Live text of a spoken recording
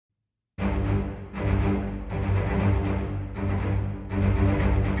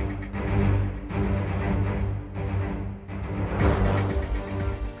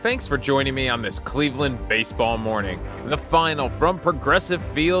Thanks for joining me on this Cleveland baseball morning. The final from Progressive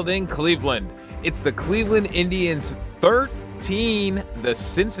Field in Cleveland. It's the Cleveland Indians 13, the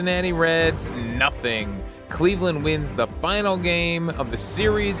Cincinnati Reds nothing. Cleveland wins the final game of the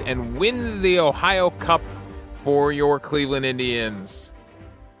series and wins the Ohio Cup for your Cleveland Indians.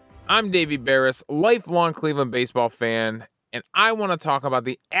 I'm Davey Barris, lifelong Cleveland baseball fan, and I want to talk about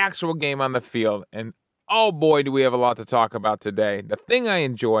the actual game on the field. And oh boy, do we have a lot to talk about today. The thing I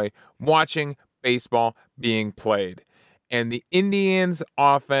enjoy, watching baseball being played. And the Indians'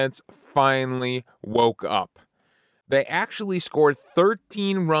 offense finally woke up. They actually scored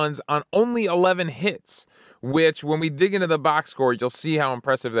 13 runs on only 11 hits, which when we dig into the box score, you'll see how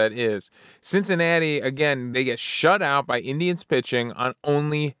impressive that is. Cincinnati, again, they get shut out by Indians pitching on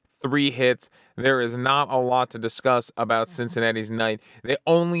only 3 hits. There is not a lot to discuss about Cincinnati's night. They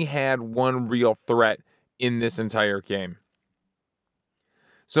only had one real threat in this entire game.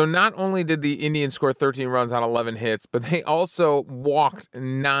 So not only did the Indians score 13 runs on 11 hits, but they also walked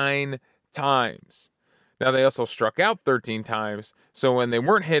 9 times. Now they also struck out 13 times. So when they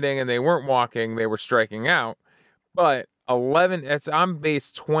weren't hitting and they weren't walking, they were striking out. But 11, that's on base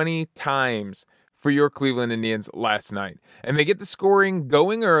 20 times for your Cleveland Indians last night. And they get the scoring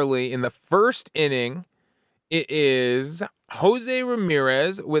going early in the first inning. It is Jose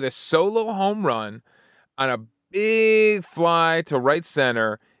Ramirez with a solo home run on a big fly to right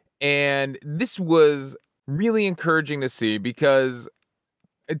center. And this was really encouraging to see because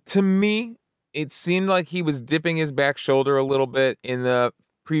to me, it seemed like he was dipping his back shoulder a little bit in the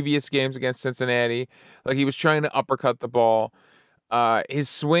previous games against Cincinnati. Like he was trying to uppercut the ball. His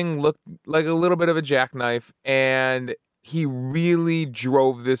swing looked like a little bit of a jackknife, and he really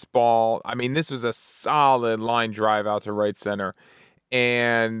drove this ball. I mean, this was a solid line drive out to right center.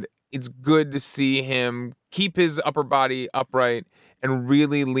 And it's good to see him keep his upper body upright and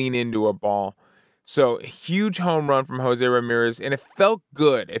really lean into a ball. So, a huge home run from Jose Ramirez, and it felt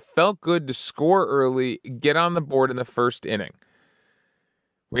good. It felt good to score early, get on the board in the first inning.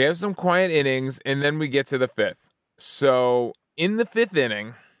 We have some quiet innings, and then we get to the 5th. So, in the 5th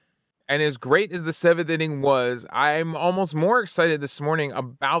inning, and as great as the 7th inning was, I'm almost more excited this morning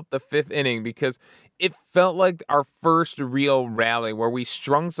about the 5th inning because it felt like our first real rally where we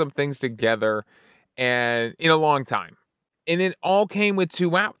strung some things together and in a long time. And it all came with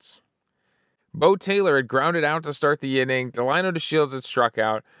 2 outs. Bo Taylor had grounded out to start the inning. Delino DeShields had struck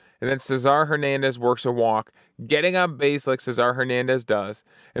out. And then Cesar Hernandez works a walk, getting on base like Cesar Hernandez does.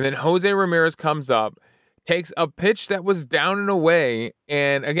 And then Jose Ramirez comes up, takes a pitch that was down and away,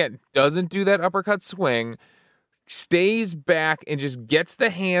 and again, doesn't do that uppercut swing, stays back and just gets the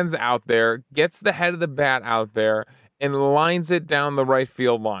hands out there, gets the head of the bat out there, and lines it down the right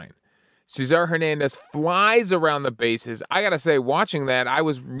field line. Cesar Hernandez flies around the bases. I got to say, watching that, I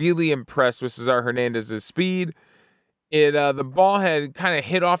was really impressed with Cesar Hernandez's speed. The ball had kind of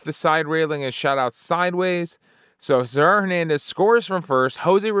hit off the side railing and shot out sideways. So Cesar Hernandez scores from first.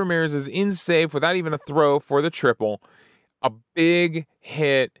 Jose Ramirez is in safe without even a throw for the triple. A big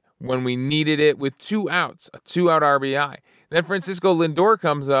hit when we needed it with 2 outs, a 2-out RBI. Then Francisco Lindor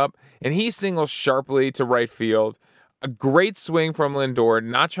comes up, and he singles sharply to right field. A great swing from Lindor,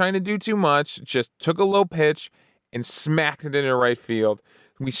 not trying to do too much, just took a low pitch and smacked it into right field.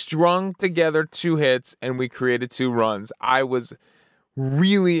 We strung together 2 hits, and we created 2 runs. I was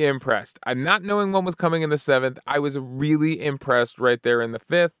really impressed. Not knowing what was coming in the 7th, I was really impressed right there in the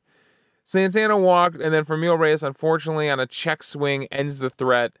 5th. Santana walked, and then Franmil Reyes, unfortunately, on a check swing, ends the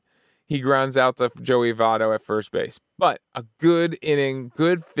threat. He grounds out to Joey Votto at first base. But a good inning,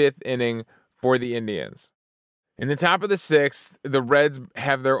 good 5th inning for the Indians. In the top of the 6th, the Reds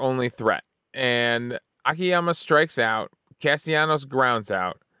have their only threat. And Akiyama strikes out. Castellanos grounds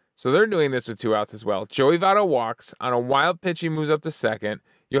out. So they're doing this with 2 outs as well. Joey Votto walks. On a wild pitch, he moves up to second.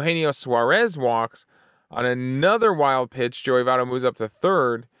 Eugenio Suarez walks. On another wild pitch, Joey Votto moves up to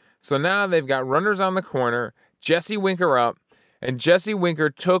third. So now they've got runners on the corner. Jesse Winker up. And Jesse Winker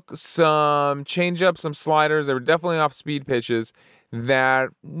took some changeups, some sliders. They were definitely off-speed pitches that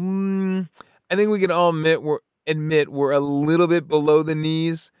I think we can all admit were a little bit below the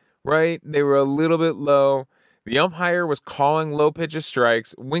knees, right? They were a little bit low. The umpire was calling low pitches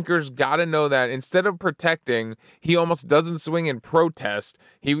strikes. Winker's got to know that. Instead of protecting, he almost doesn't swing in protest.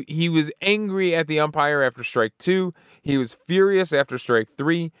 He was angry at the umpire after strike 2. He was furious after strike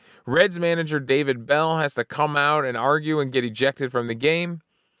 3. Reds manager David Bell has to come out and argue and get ejected from the game.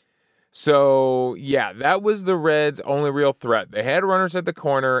 So, yeah, that was the Reds' only real threat. They had runners at the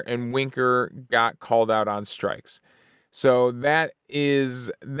corner, and Winker got called out on strikes. So that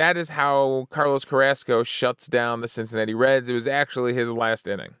is how Carlos Carrasco shuts down the Cincinnati Reds. It was actually his last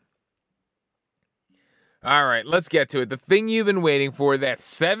inning. All right, let's get to it. The thing you've been waiting for, that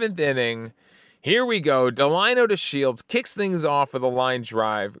 7th inning. Here we go. Delino to Shields kicks things off with a line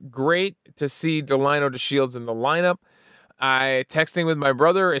drive. Great to see Delino to Shields in the lineup. I texting with my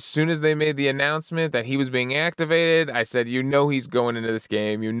brother as soon as they made the announcement that he was being activated. I said, he's going into this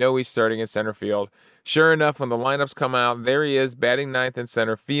game. He's starting in center field. Sure enough, when the lineups come out, there he is, batting 9th in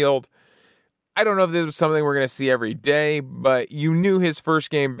center field. I don't know if this was something we're going to see every day, but you knew his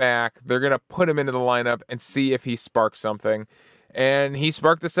first game back. They're going to put him into the lineup and see if he sparks something. And he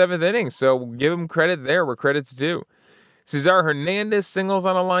sparked the 7th inning, so give him credit there where credit's due. Cesar Hernandez singles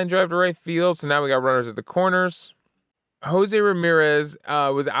on a line drive to right field, so now we got runners at the corners. Jose Ramirez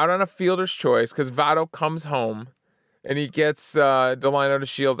was out on a fielder's choice because Votto comes home, and he gets Delino to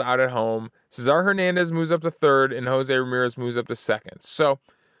Shields out at home. Cesar Hernandez moves up to third, and Jose Ramirez moves up to second. So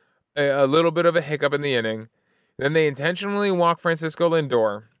a little bit of a hiccup in the inning. Then they intentionally walk Francisco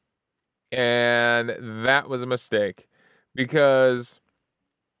Lindor, and that was a mistake because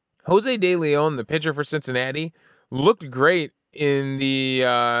Jose De Leon, the pitcher for Cincinnati, looked great in the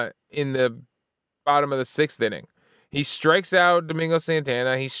bottom of the 6th inning. He strikes out Domingo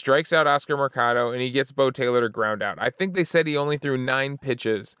Santana, he strikes out Oscar Mercado, and he gets Bo Taylor to ground out. I think they said he only threw 9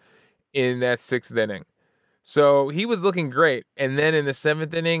 pitches in that 6th inning. So he was looking great. And then in the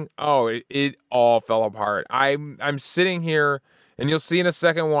 7th inning, it all fell apart. I'm sitting here, and you'll see in a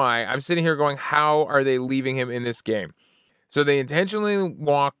second why. I'm sitting here going, how are they leaving him in this game? So they intentionally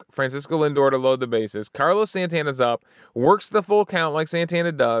walk Francisco Lindor to load the bases. Carlos Santana's up, works the full count like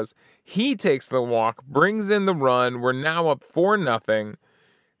Santana does. He takes the walk, brings in the run. We're now up 4-0.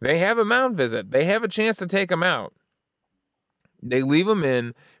 They have a mound visit. They have a chance to take him out. They leave him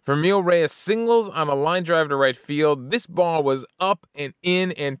in. Franmil Reyes singles on a line drive to right field. This ball was up and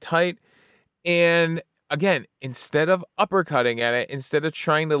in and tight. And again, instead of uppercutting at it, instead of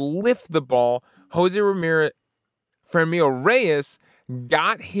trying to lift the ball, Franmil Reyes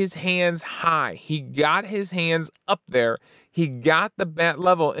got his hands high. He got his hands up there. He got the bat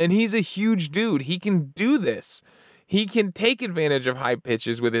level, and he's a huge dude. He can do this. He can take advantage of high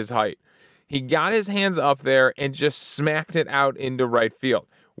pitches with his height. He got his hands up there and just smacked it out into right field.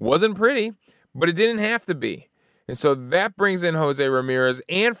 Wasn't pretty, but it didn't have to be. And so that brings in Jose Ramirez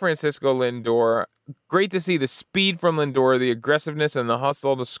and Francisco Lindor. Great to see the speed from Lindor, the aggressiveness and the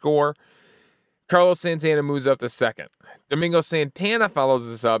hustle to score. Carlos Santana moves up to second. Domingo Santana follows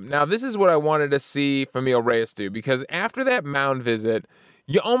this up. Now, this is what I wanted to see Franmil Reyes do, because after that mound visit,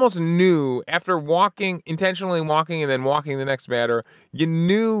 you almost knew, after intentionally walking and then walking the next batter, you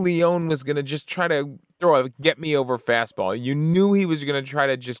knew Leon was going to just try to throw a get-me-over fastball. You knew he was going to try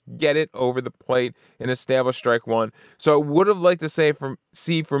to just get it over the plate and establish strike one. So I would have liked to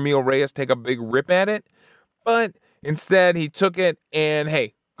see Franmil Reyes take a big rip at it, but instead he took it, and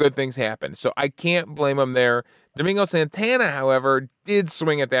hey, good things happened. So I can't blame him there. Domingo Santana, however, did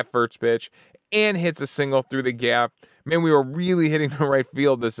swing at that first pitch and hits a single through the gap. Man, we were really hitting the right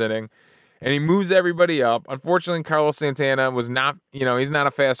field this inning. And he moves everybody up. Unfortunately, Carlos Santana was not, he's not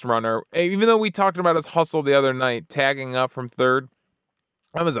a fast runner. Even though we talked about his hustle the other night, tagging up from third.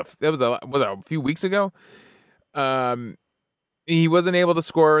 That was a few weeks ago. He wasn't able to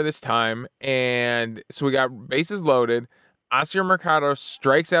score this time. And so we got bases loaded. Oscar Mercado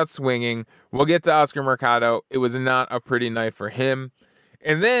strikes out swinging. We'll get to Oscar Mercado. It was not a pretty night for him.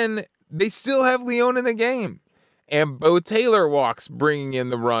 And then they still have Leon in the game. And Bo Taylor walks, bringing in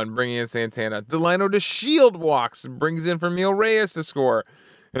the run, bringing in Santana. Delino to Shield walks, brings in Franmil Reyes to score.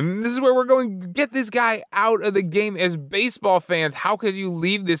 And this is where we're going to get this guy out of the game as baseball fans. How could you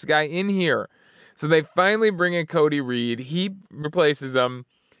leave this guy in here? So they finally bring in Cody Reed. He replaces him.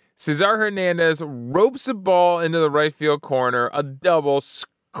 Cesar Hernandez ropes a ball into the right field corner. A double,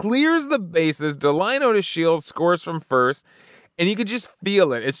 clears the bases. Delino to Shield scores from first. And you could just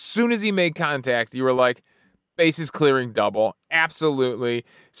feel it. As soon as he made contact, you were like, bases clearing double. Absolutely.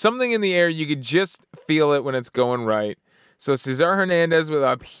 Something in the air, you could just feel it when it's going right. So Cesar Hernandez with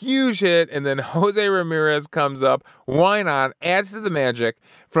a huge hit, and then Jose Ramirez comes up. Why not? Adds to the magic.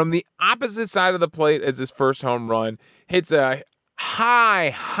 From the opposite side of the plate as his first home run. Hits a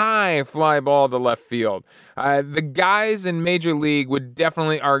high fly ball to left field. The guys in Major League would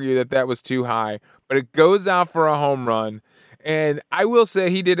definitely argue that was too high, but it goes out for a home run. And I will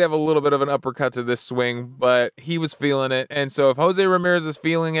say he did have a little bit of an uppercut to this swing, but he was feeling it. And so if Jose Ramirez is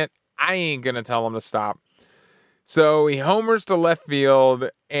feeling it, I ain't going to tell him to stop. So he homers to left field,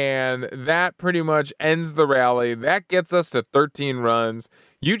 and that pretty much ends the rally. That gets us to 13 runs.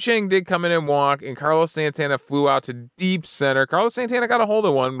 Yu Chang did come in and walk, and Carlos Santana flew out to deep center. Carlos Santana got a hold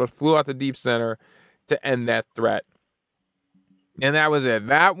of one, but flew out to deep center to end that threat. And that was it.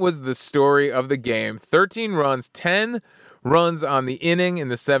 That was the story of the game. 13 runs, 10 runs on the inning in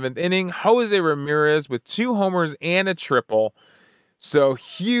the 7th inning. Jose Ramirez with 2 homers and a triple. So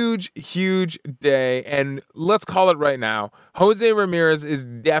huge, huge day. And let's call it right now. Jose Ramirez is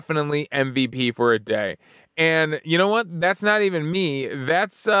definitely MVP for a day. And you know what? That's not even me.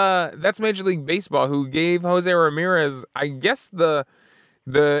 That's Major League Baseball who gave Jose Ramirez, I guess, the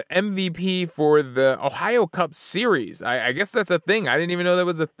MVP for the Ohio Cup Series. I guess that's a thing. I didn't even know that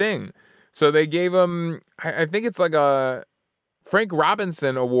was a thing. So they gave him, I think it's like a Frank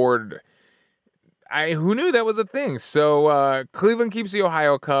Robinson Award. Who knew that was a thing? So Cleveland keeps the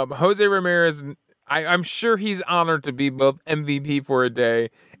Ohio Cup. Jose Ramirez, I'm sure he's honored to be both MVP for a day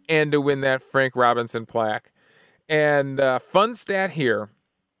and to win that Frank Robinson plaque. And fun stat here,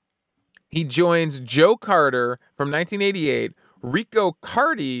 he joins Joe Carter from 1988, Rico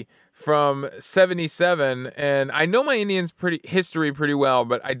Carty from 77, and I know my Indians history pretty well,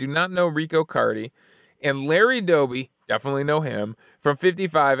 but I do not know Rico Carty. And Larry Doby, definitely know him, from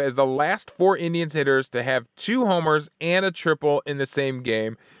 55 as the last 4 Indians hitters to have 2 homers and a triple in the same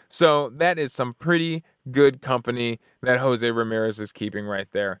game. So that is some pretty good company that Jose Ramirez is keeping right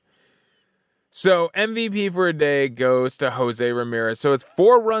there. So MVP for a day goes to Jose Ramirez. So it's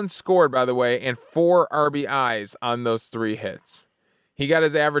 4 runs scored, by the way, and 4 RBIs on those 3 hits. He got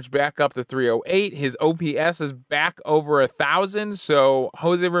his average back up to 308. His OPS is back over 1,000. So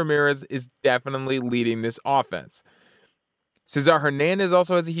Jose Ramirez is definitely leading this offense. Cesar Hernandez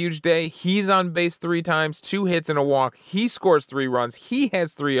also has a huge day. He's on base 3 times, 2 hits and a walk. He scores 3 runs. He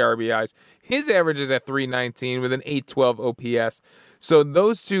has 3 RBIs. His average is at 319 with an 812 OPS. So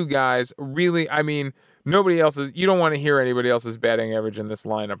those 2 guys really, I mean, nobody else's, you don't want to hear anybody else's batting average in this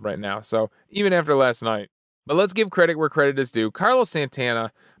lineup right now. So even after last night. But let's give credit where credit is due. Carlos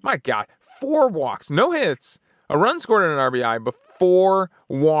Santana, my God, 4 walks, no hits, a run scored and an RBI, but 4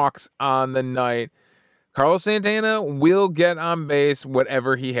 walks on the night. Carlos Santana will get on base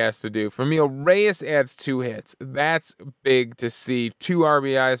whatever he has to do. Familia Reyes adds 2 hits. That's big to see. 2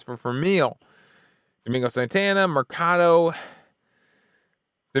 RBIs for Familia. Domingo Santana and Mercado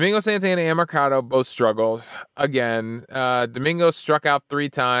both struggled. Again, Domingo struck out 3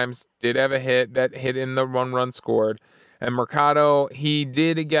 times, did have a hit, that hit in the 1 run scored. And Mercado, he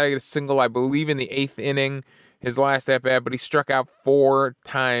did get a single, I believe, in the 8th inning, his last at-bat, but he struck out 4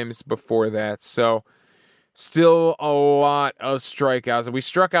 times before that. So still a lot of strikeouts. We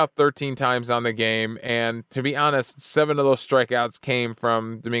struck out 13 times on the game, and to be honest, 7 of those strikeouts came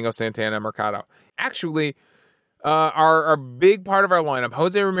from Domingo Santana and Mercado. Actually, our big part of our lineup,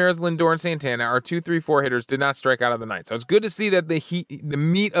 Jose Ramirez, Lindor, and Santana, our 2, 3, 4 hitters, did not strike out on the night. So it's good to see that the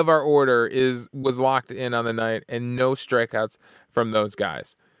meat of our order was locked in on the night and no strikeouts from those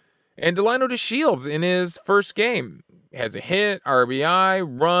guys. And Delino DeShields in his first game has a hit, RBI,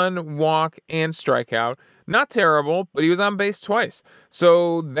 run, walk, and strikeout. Not terrible, but he was on base twice.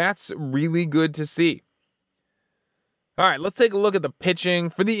 So that's really good to see. All right, let's take a look at the pitching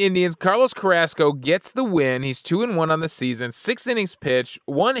for the Indians. Carlos Carrasco gets the win. He's 2-1 on the season. 6 innings pitched,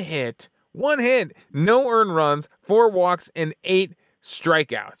 1 hit, no earned runs, 4 walks, and 8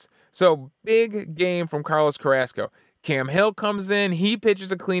 strikeouts. So big game from Carlos Carrasco. Cam Hill comes in. He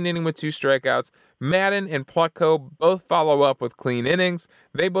pitches a clean inning with 2 strikeouts. Madden and Plutko both follow up with clean innings.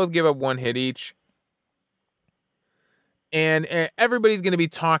 They both give up 1 hit each. And everybody's going to be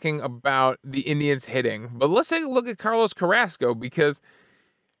talking about the Indians hitting. But let's take a look at Carlos Carrasco because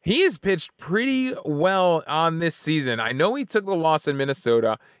he has pitched pretty well on this season. I know he took the loss in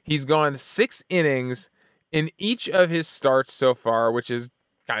Minnesota. He's gone 6 innings in each of his starts so far, which is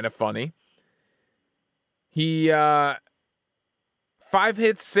kind of funny. He 5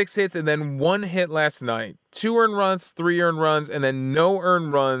 hits, 6 hits, and then 1 hit last night. 2 earned runs, 3 earned runs, and then no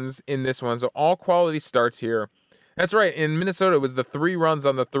earned runs in this one. So all quality starts here. That's right. In Minnesota, it was the 3 runs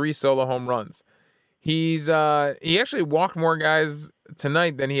on the 3 solo home runs. He actually walked more guys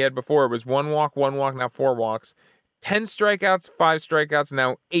tonight than he had before. It was 1 walk, now 4 walks. 10 strikeouts, 5 strikeouts,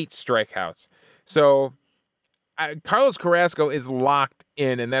 now 8 strikeouts. So Carlos Carrasco is locked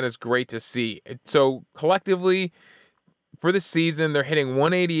in, and that is great to see. So collectively, for the season, they're hitting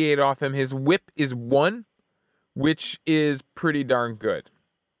 188 off him. His whip is 1, which is pretty darn good.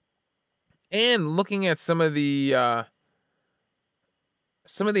 And looking at some of the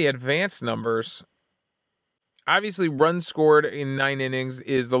advanced numbers, Obviously, runs scored in 9 innings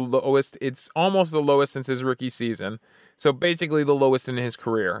is the lowest. It's almost the lowest since his rookie season. So basically the lowest in his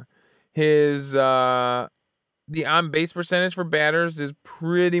career. His the on-base percentage for batters is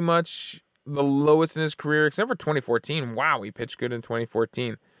pretty much the lowest in his career, except for 2014. Wow, he pitched good in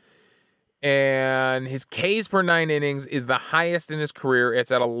 2014. And his Ks per 9 innings is the highest in his career.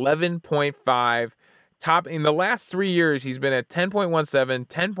 It's at 11.5. Top in the last 3 years, he's been at 10.17,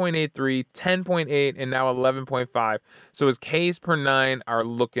 10.83, 10.8, and now 11.5. So his Ks per 9 are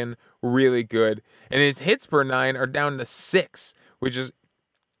looking really good. And his hits per 9 are down to 6, which is,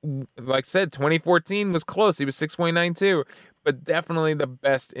 like I said, 2014 was close. He was 6.92, but definitely the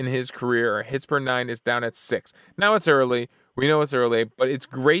best in his career. Hits per 9 is down at 6. Now it's early. We know it's early, but it's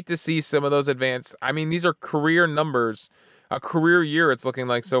great to see some of those advanced. I mean, these are career numbers, a career year it's looking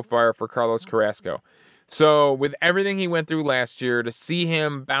like so far for Carlos Carrasco. So with everything he went through last year, to see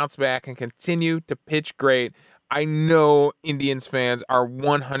him bounce back and continue to pitch great, I know Indians fans are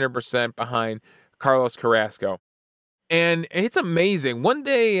 100% behind Carlos Carrasco. And it's amazing. One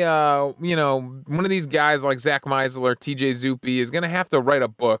day, one of these guys like Zach Meisel or TJ Zuppe is going to have to write a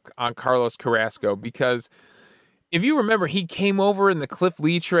book on Carlos Carrasco, because if you remember, he came over in the Cliff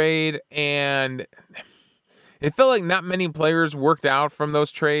Lee trade, and it felt like not many players worked out from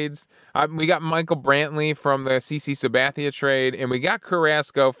those trades. We got Michael Brantley from the CC Sabathia trade, and we got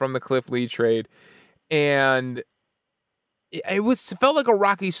Carrasco from the Cliff Lee trade. And it felt like a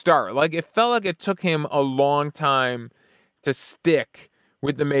rocky start. Like, it felt like it took him a long time to stick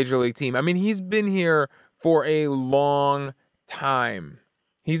with the Major League team. I mean, he's been here for a long time.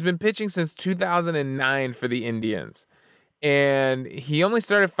 He's been pitching since 2009 for the Indians. And he only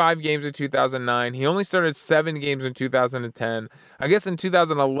started 5 games in 2009. He only started 7 games in 2010. I guess in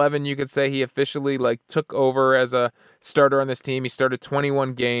 2011, you could say he officially took over as a starter on this team. He started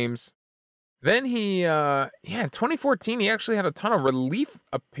 21 games. Then in 2014, he actually had a ton of relief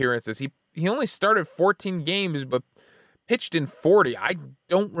appearances. He only started 14 games, but pitched in 40. I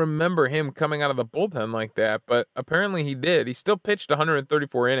don't remember him coming out of the bullpen like that, but apparently he did. He still pitched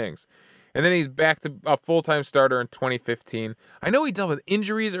 134 innings. And then he's back to a full-time starter in 2015. I know he dealt with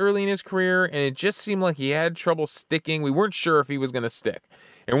injuries early in his career, and it just seemed like he had trouble sticking. We weren't sure if he was going to stick.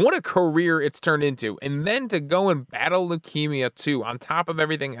 And what a career it's turned into. And then to go and battle leukemia, too, on top of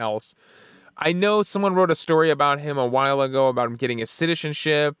everything else. I know someone wrote a story about him a while ago about him getting his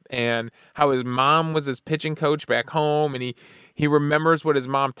citizenship and how his mom was his pitching coach back home, and he remembers what his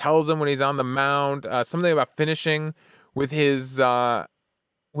mom tells him when he's on the mound. Something about finishing with his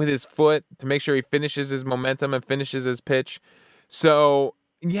foot to make sure he finishes his momentum and finishes his pitch. So,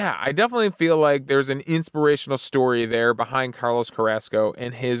 yeah, I definitely feel like there's an inspirational story there behind Carlos Carrasco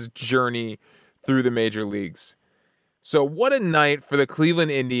and his journey through the major leagues. So what a night for the Cleveland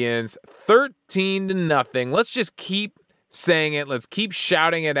Indians, 13-0. Let's just keep saying it. Let's keep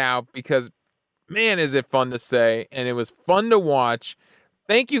shouting it out, because, man, is it fun to say, and it was fun to watch.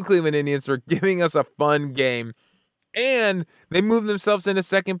 Thank you, Cleveland Indians, for giving us a fun game. And they moved themselves into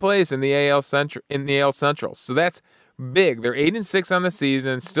second place in the AL Central. So that's big. They're 8-6 on the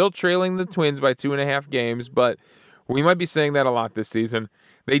season, still trailing the Twins by 2.5 games, but we might be saying that a lot this season.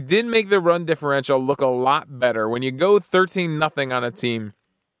 They did make the run differential look a lot better. When you go 13-0 on a team,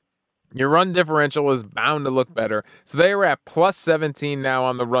 your run differential is bound to look better. So they are at plus 17 now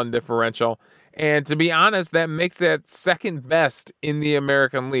on the run differential. And to be honest, that makes that second best in the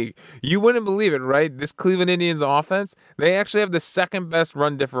American League. You wouldn't believe it, right? This Cleveland Indians offense, they actually have the second best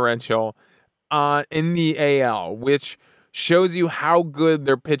run differential in the AL, which shows you how good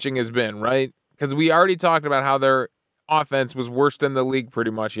their pitching has been, right? Because we already talked about how their offense was worst in the league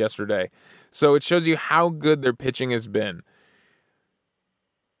pretty much yesterday. So it shows you how good their pitching has been.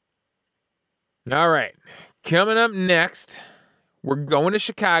 All right, coming up next, we're going to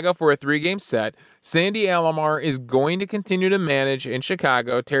Chicago for a 3-game set. Sandy Alomar is going to continue to manage in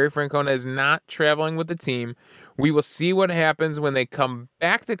Chicago. Terry Francona is not traveling with the team. We will see what happens when they come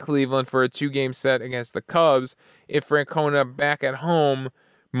back to Cleveland for a 2-game set against the Cubs, if Francona back at home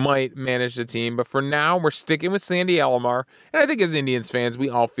might manage the team. But for now, we're sticking with Sandy Alomar. And I think as Indians fans, we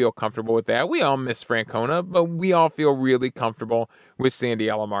all feel comfortable with that. We all miss Francona, but we all feel really comfortable with Sandy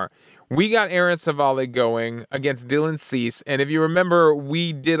Alomar. We got Aaron Savali going against Dylan Cease. And if you remember,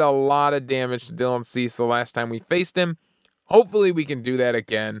 we did a lot of damage to Dylan Cease the last time we faced him. Hopefully we can do that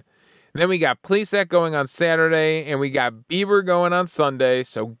again. And then we got Plesac going on Saturday, and we got Bieber going on Sunday.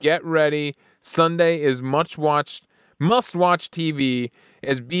 So get ready. Sunday is must-watch TV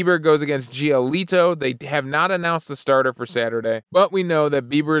as Bieber goes against Giolito. They have not announced the starter for Saturday, but we know that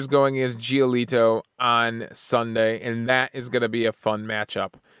Bieber is going against Giolito on Sunday, and that is going to be a fun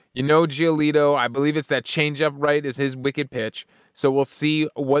matchup. Giolito, I believe it's that changeup right is his wicked pitch. So we'll see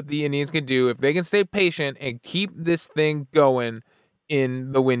what the Indians can do if they can stay patient and keep this thing going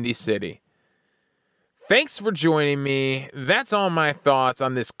in the Windy City. Thanks for joining me. That's all my thoughts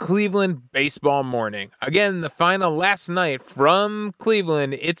on this Cleveland baseball morning. Again, the final last night from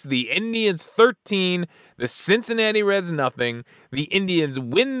Cleveland. It's the Indians 13, the Cincinnati Reds nothing. The Indians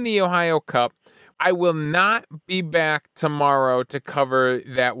win the Ohio Cup. I will not be back tomorrow to cover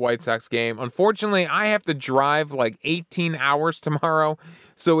that White Sox game. Unfortunately, I have to drive like 18 hours tomorrow,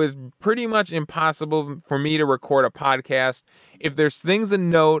 so it's pretty much impossible for me to record a podcast. If there's things to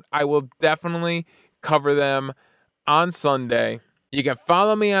note, I will definitely cover them on Sunday. You can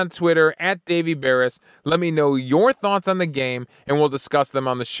follow me on Twitter at Davey Barris. Let me know your thoughts on the game, and we'll discuss them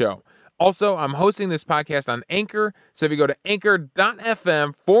on the show. Also, I'm hosting this podcast on Anchor, so if you go to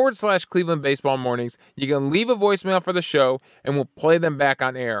anchor.fm/Cleveland Baseball Mornings, you can leave a voicemail for the show, and we'll play them back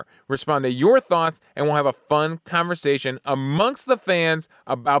on air. Respond to your thoughts, and we'll have a fun conversation amongst the fans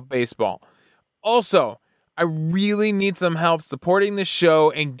about baseball. Also, I really need some help supporting the show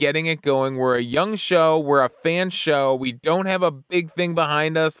and getting it going. We're a young show. We're a fan show. We don't have a big thing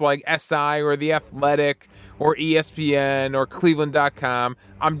behind us like SI or The Athletic or ESPN or Cleveland.com.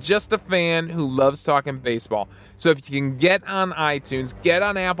 I'm just a fan who loves talking baseball. So if you can get on iTunes, get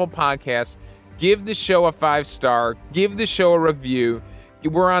on Apple Podcasts, give the show a 5-star, give the show a review.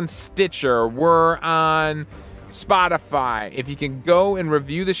 We're on Stitcher. We're on Spotify. If you can go and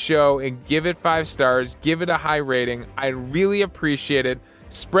review the show and give it 5 stars, give it a high rating, I really appreciate it.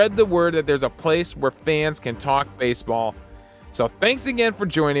 Spread the word that there's a place where fans can talk baseball. So thanks again for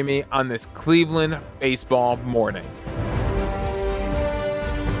joining me on this Cleveland baseball morning.